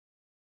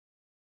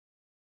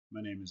My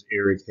name is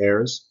Eric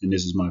Harris, and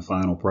this is my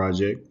final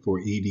project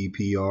for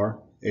EDPR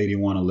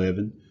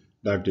 8111,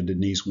 Dr.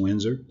 Denise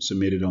Windsor,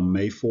 submitted on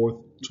May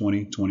 4th,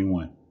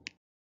 2021.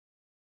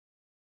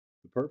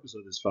 The purpose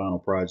of this final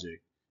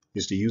project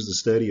is to use the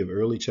study of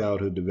early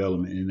childhood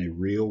development in a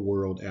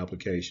real-world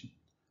application.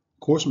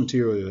 Course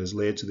material has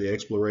led to the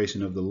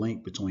exploration of the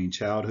link between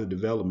childhood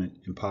development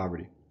and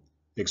poverty.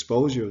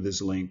 Exposure of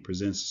this link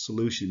presents a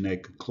solution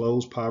that could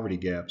close poverty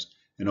gaps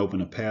and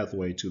open a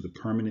pathway to the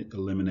permanent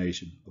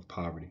elimination of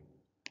poverty.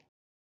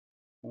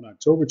 On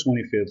October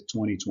 25th,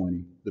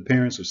 2020, the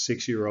parents of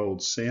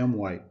 6-year-old Sam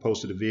White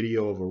posted a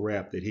video of a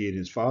rap that he and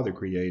his father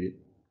created.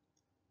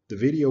 The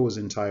video was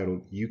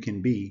entitled, "You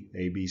Can Be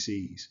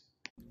ABCs."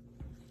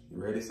 You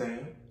ready,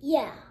 Sam?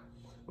 Yeah.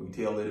 We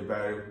tell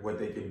everybody what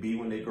they can be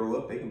when they grow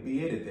up. They can be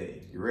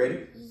anything. You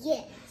ready?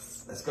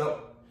 Yes. Let's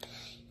go.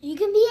 You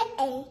can be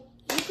an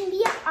A. You can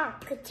be an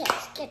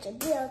architect. Sketch a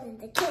building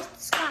to kiss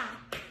the sky.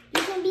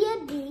 You can be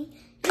a B.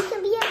 You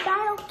can be a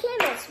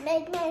biochemist.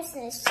 Make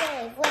medicine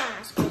save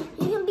lives.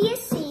 You can be a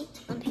C.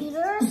 Computer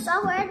or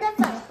software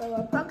developer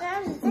with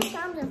programs,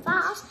 systems, and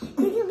files.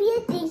 You can be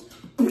a D.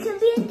 You can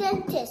be a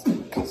dentist.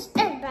 Cause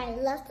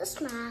everybody loves to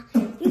smile.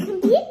 You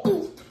can be an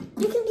E.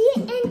 You can be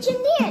an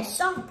engineer.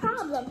 Solve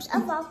problems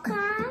of all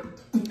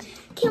kinds.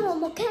 Chemical,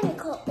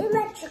 mechanical,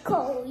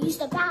 electrical, use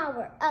the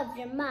power of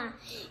your mind.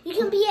 You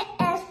can be an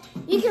F,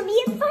 you can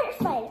be a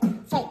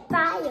firefighter, fight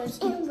fires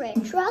in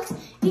red trucks.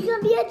 You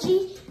can be a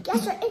G,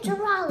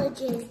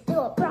 gastroenterologist,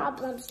 deal with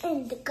problems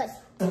in the gut.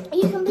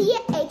 You can be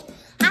an H,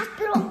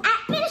 hospital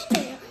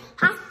administrator,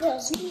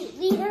 hospitals need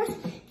leaders.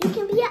 You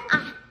can be an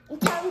I,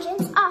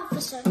 intelligence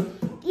officer,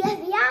 the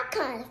FBI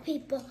kind of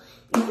people.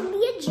 You can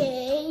be a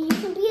J, you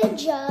can be a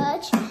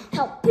judge,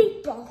 help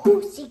people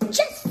who seek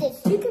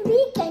justice. You can be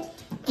a K,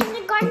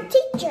 kindergarten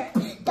teacher.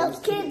 Those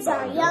kids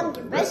are young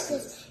and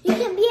restless. You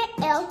can be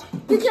an L.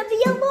 You can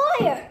be a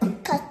lawyer.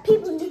 Cause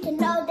people need to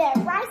know their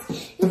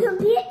rights. You can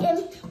be an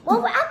M.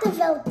 Mobile app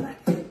developer.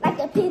 Like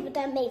the people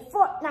that made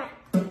Fortnite.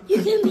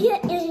 You can be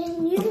an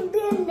N. You can be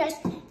a nurse.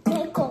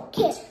 Medical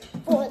care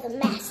for the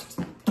masses.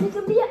 You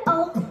can be an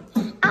O.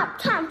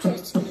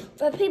 Optometrist.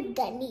 For people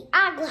that need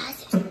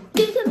eyeglasses.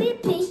 You can be a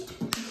P.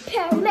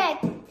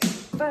 Paramedic.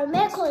 For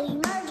medical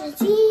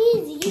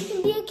emergencies. You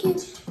can be a Q.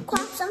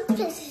 Quantum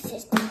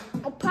physicist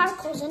of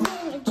particles and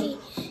energy.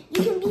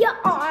 You can be an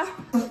R,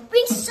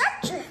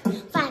 researcher,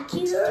 find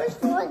cures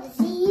for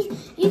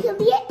disease. You can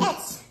be an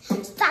S,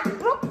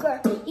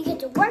 stockbroker. You get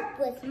to work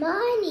with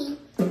money.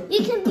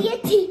 You can be a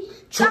T,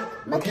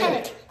 truck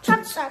mechanic.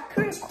 Trucks are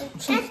critical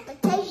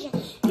transportation.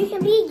 You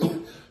can be a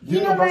U,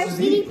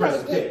 university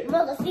president,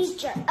 model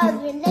feature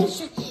of your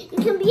nation. You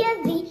can be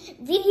a V,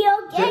 video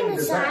game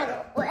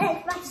designer, or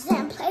Xbox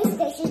and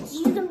PlayStation.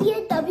 You can be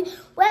a W,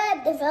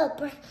 web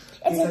developer.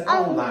 It's an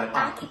online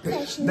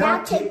occupation.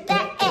 Now take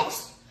that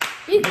S.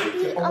 You can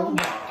be your own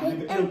boss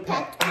with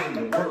impact on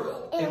the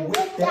world. And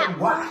with that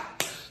Y,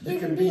 you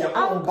can be your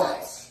own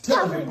boss.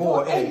 Tell me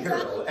boy and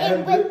girl.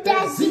 And with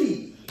that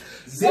Z,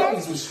 Z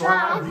is you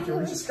strive. You can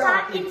reach the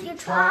sky if you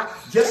try.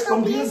 Just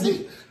don't be a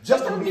Z.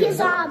 Just don't be a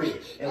zombie.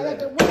 And let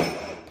the world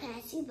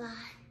pass you by.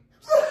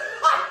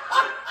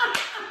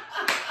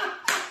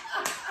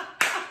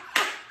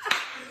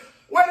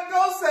 Way to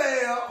go,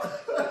 Sam!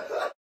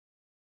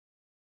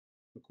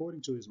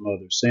 According to his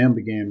mother, Sam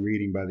began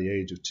reading by the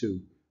age of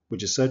 2,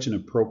 which is such an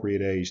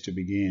appropriate age to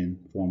begin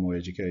formal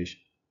education.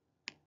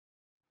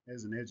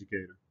 As an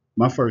educator,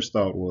 my first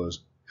thought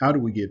was, how do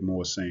we get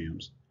more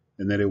Sams?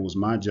 And that it was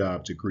my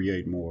job to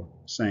create more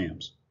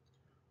Sams.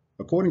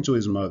 According to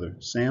his mother,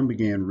 Sam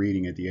began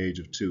reading at the age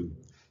of 2,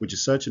 which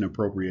is such an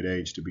appropriate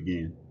age to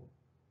begin.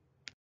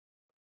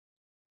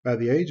 By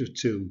the age of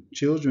 2,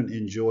 children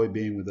enjoy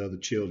being with other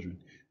children.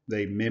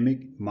 They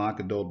mimic, mock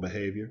adult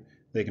behavior.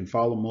 They can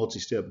follow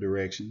multi-step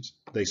directions.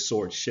 They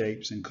sort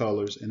shapes and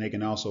colors, and they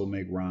can also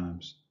make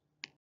rhymes.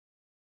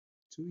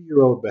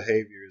 2-year-old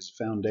behavior is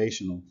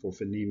foundational for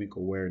phonemic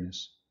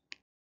awareness.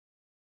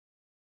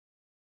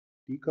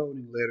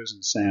 Decoding letters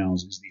and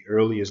sounds is the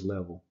earliest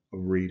level of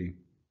reading.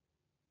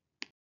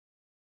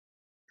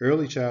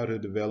 Early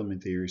childhood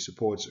development theory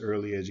supports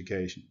early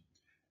education.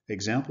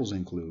 Examples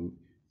include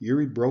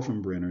Urie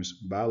Bronfenbrenner's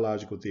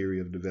biological theory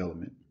of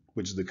development,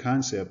 which is the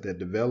concept that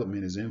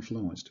development is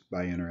influenced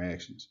by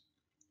interactions.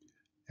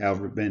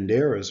 Albert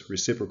Bandura's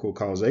reciprocal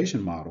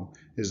causation model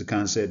is the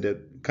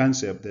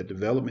concept that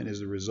development is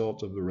the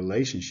result of the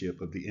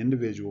relationship of the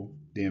individual,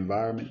 the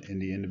environment,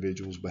 and the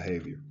individual's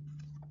behavior.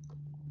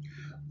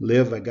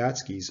 Lev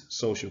Vygotsky's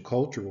social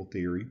cultural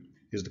theory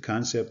is the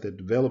concept that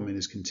development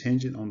is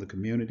contingent on the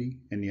community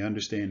and the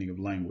understanding of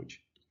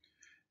language.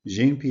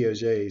 Jean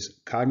Piaget's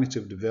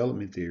cognitive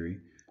development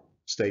theory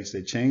states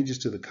that changes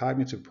to the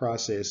cognitive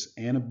process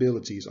and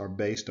abilities are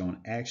based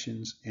on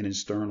actions and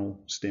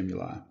external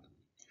stimuli.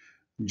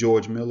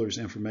 George Miller's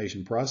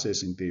information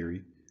processing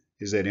theory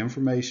is that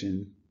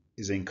information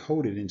is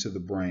encoded into the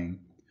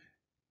brain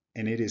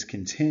and it is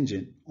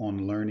contingent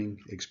on learning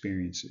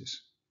experiences.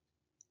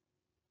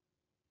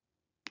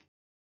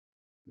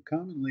 The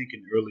common link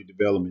in early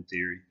development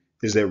theory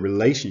is that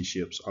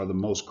relationships are the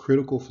most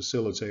critical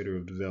facilitator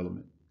of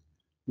development.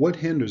 What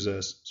hinders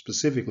us,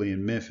 specifically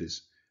in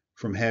Memphis,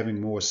 from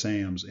having more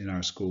SAMs in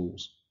our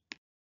schools?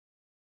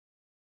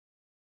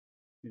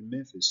 In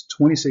Memphis,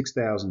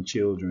 26,000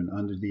 children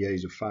under the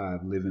age of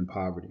 5 live in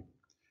poverty.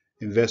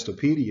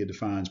 Investopedia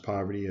defines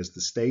poverty as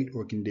the state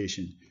or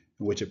condition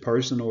in which a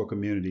person or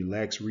community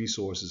lacks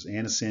resources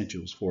and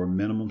essentials for a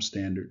minimum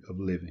standard of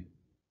living.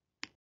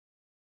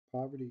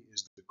 Poverty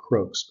is the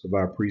crux of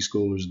our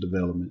preschoolers'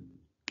 development.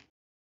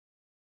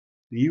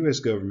 The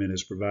U.S. government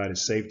has provided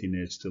safety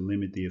nets to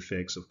limit the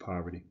effects of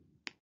poverty.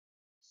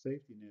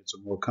 Safety nets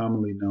are more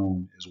commonly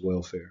known as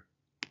welfare.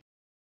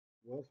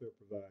 Welfare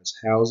provides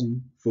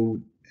housing,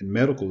 food, and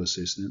medical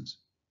assistance,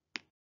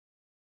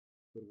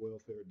 but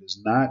welfare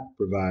does not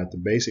provide the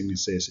basic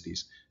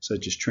necessities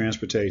such as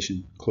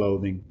transportation,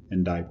 clothing,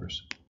 and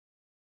diapers.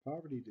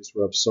 Poverty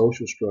disrupts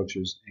social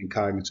structures and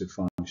cognitive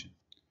function.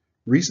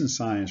 Recent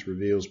science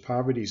reveals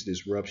poverty's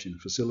disruption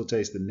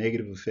facilitates the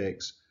negative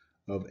effects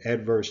of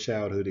adverse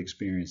childhood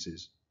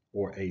experiences,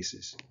 or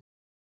ACEs.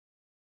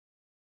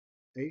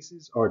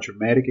 ACEs are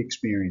traumatic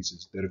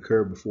experiences that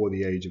occur before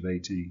the age of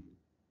 18.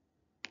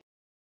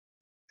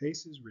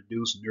 ACEs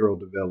reduce neural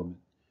development.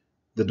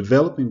 The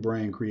developing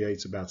brain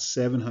creates about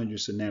 700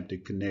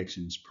 synaptic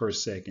connections per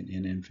second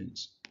in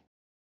infants.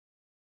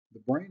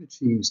 The brain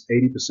achieves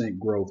 80%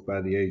 growth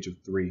by the age of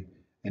 3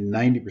 and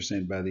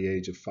 90% by the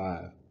age of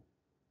 5.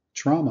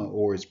 Trauma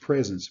or its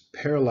presence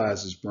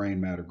paralyzes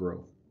brain matter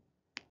growth.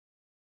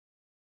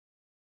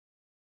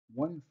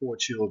 1 in 4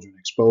 children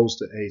exposed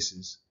to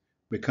ACEs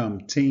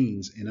become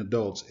teens and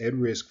adults at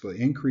risk for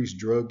increased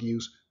drug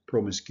use,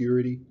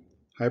 promiscuity,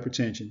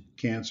 hypertension,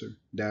 cancer,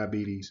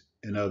 diabetes,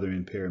 and other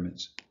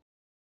impairments.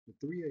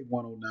 The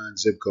 38109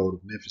 zip code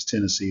of Memphis,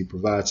 Tennessee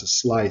provides a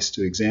slice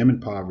to examine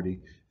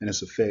poverty and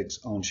its effects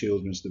on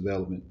children's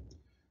development.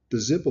 The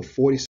zip of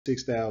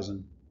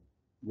 46,000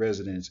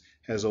 residents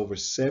has over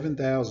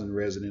 7,000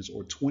 residents,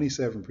 or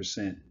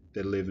 27%,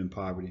 that live in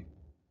poverty.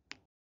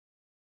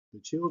 The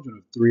children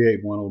of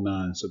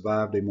 38109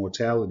 survived a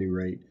mortality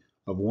rate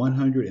of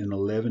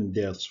 111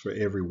 deaths for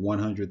every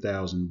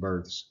 100,000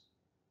 births.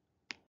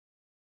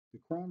 The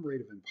crime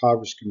rate of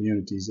impoverished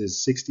communities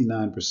is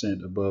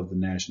 69% above the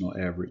national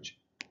average.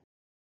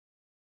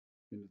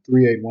 In the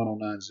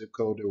 38109 zip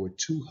code, there were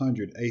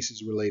 200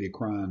 ACEs-related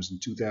crimes in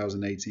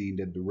 2018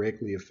 that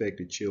directly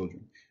affected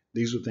children.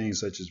 These were things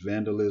such as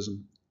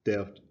vandalism,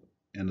 theft,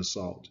 and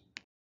assault.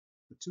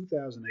 The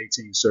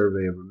 2018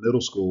 survey of a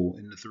middle school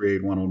in the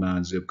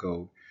 38109 zip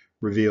code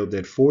revealed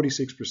that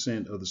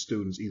 46% of the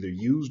students either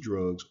use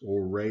drugs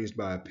or were raised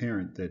by a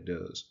parent that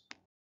does.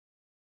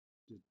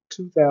 The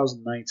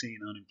 2019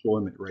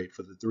 unemployment rate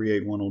for the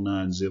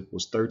 38109 zip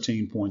was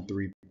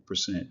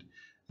 13.3%,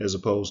 as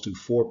opposed to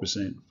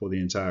 4% for the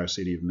entire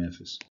city of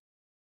Memphis.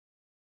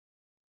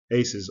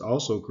 ACEs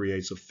also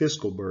creates a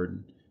fiscal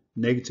burden,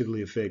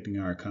 negatively affecting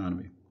our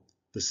economy.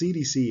 The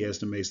CDC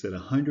estimates that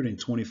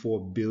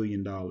 $124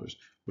 billion were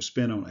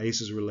spent on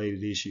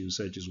ACEs-related issues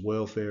such as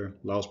welfare,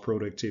 lost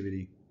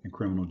productivity, and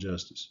criminal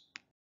justice.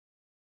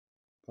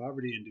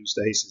 Poverty-induced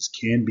ACEs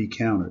can be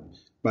countered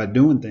by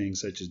doing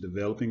things such as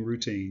developing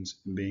routines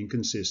and being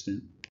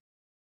consistent,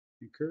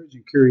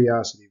 encouraging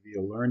curiosity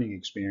via learning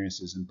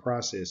experiences and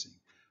processing,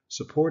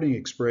 supporting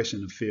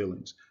expression of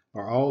feelings,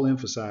 are all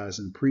emphasized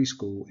in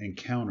preschool and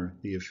counter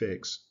the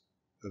effects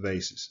of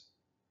ACEs.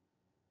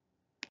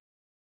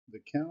 The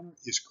counter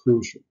is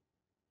crucial.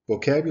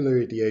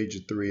 Vocabulary at the age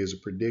of 3 is a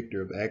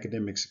predictor of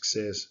academic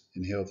success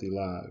and healthy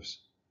lives.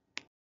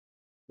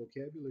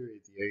 Vocabulary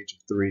at the age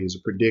of 3 is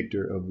a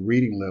predictor of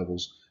reading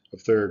levels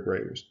of third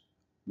graders.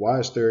 Why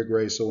is third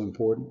grade so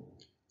important?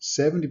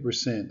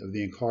 70% of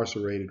the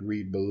incarcerated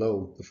read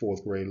below the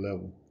 4th grade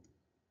level.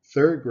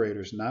 Third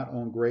graders not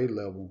on grade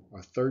level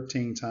are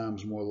 13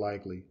 times more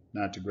likely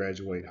not to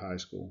graduate high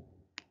school.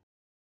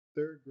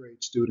 Third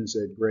grade students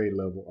at grade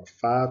level are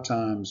 5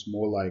 times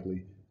more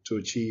likely to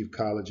achieve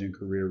college and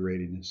career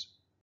readiness.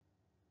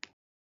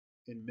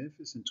 In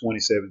Memphis in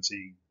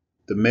 2017,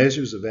 the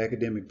Measures of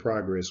Academic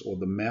Progress, or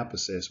the MAP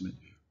assessment,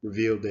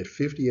 revealed that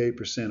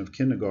 58% of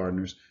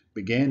kindergartners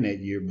began that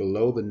year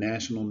below the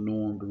national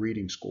normed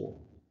reading score.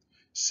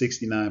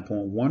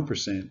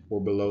 69.1%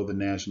 were below the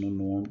national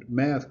normed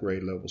math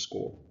grade level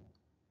score.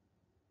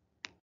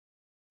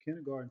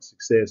 Kindergarten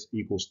success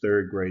equals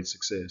third grade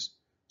success.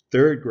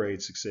 Third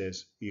grade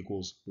success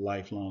equals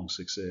lifelong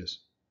success.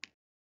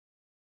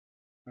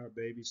 Our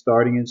babies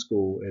starting in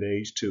school at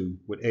age 2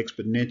 would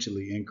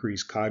exponentially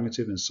increase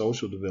cognitive and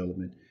social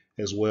development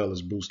as well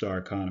as boost our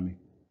economy.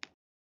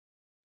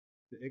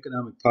 The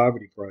Economic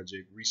Poverty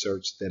Project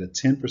researched that a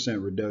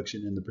 10%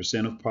 reduction in the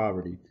percent of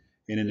poverty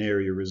in an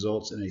area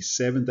results in a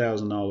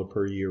 $7,000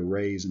 per year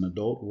raise in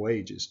adult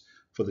wages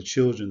for the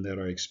children that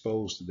are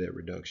exposed to that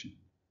reduction.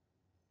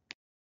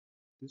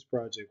 This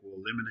project will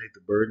eliminate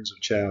the burdens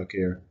of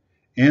childcare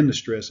and the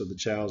stress of the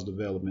child's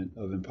development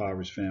of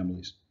impoverished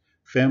families.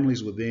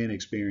 Families will then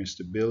experience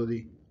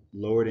stability,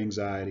 lowered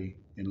anxiety,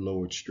 and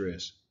lowered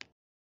stress.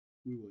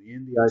 We will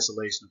end the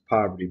isolation of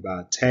poverty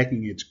by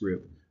attacking its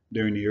grip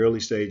during the early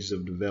stages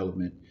of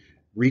development,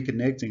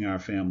 reconnecting our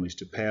families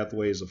to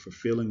pathways of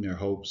fulfilling their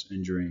hopes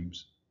and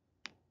dreams.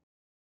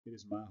 It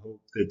is my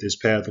hope that this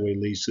pathway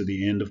leads to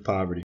the end of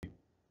poverty.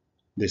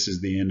 This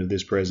is the end of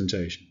this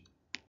presentation.